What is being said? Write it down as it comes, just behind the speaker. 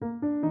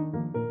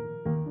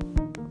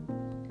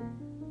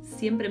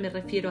siempre me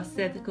refiero a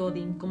Seth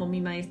Godin como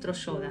mi maestro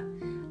Yoda,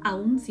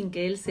 aún sin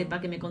que él sepa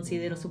que me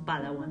considero su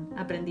Padawan,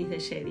 aprendiz de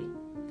Jedi.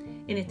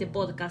 En este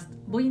podcast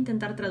voy a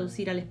intentar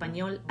traducir al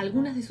español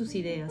algunas de sus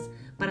ideas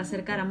para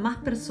acercar a más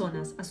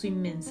personas a su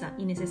inmensa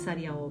y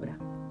necesaria obra.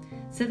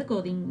 Seth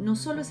Godin no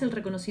solo es el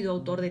reconocido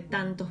autor de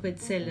tantos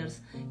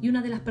bestsellers y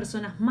una de las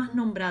personas más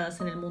nombradas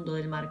en el mundo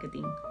del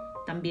marketing,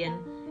 también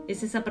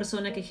es esa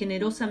persona que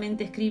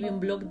generosamente escribe un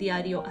blog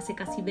diario hace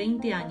casi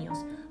 20 años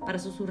para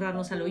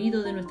susurrarnos al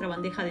oído de nuestra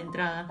bandeja de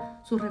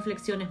entrada sus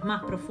reflexiones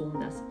más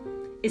profundas,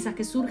 esas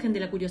que surgen de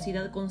la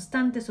curiosidad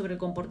constante sobre el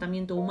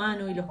comportamiento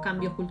humano y los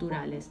cambios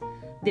culturales,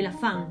 del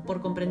afán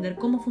por comprender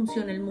cómo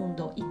funciona el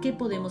mundo y qué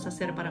podemos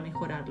hacer para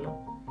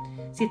mejorarlo.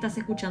 Si estás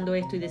escuchando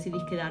esto y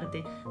decidís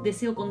quedarte,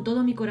 deseo con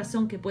todo mi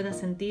corazón que puedas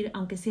sentir,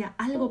 aunque sea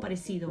algo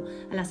parecido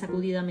a la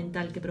sacudida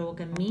mental que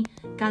provoca en mí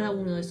cada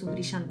uno de sus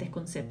brillantes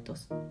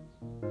conceptos.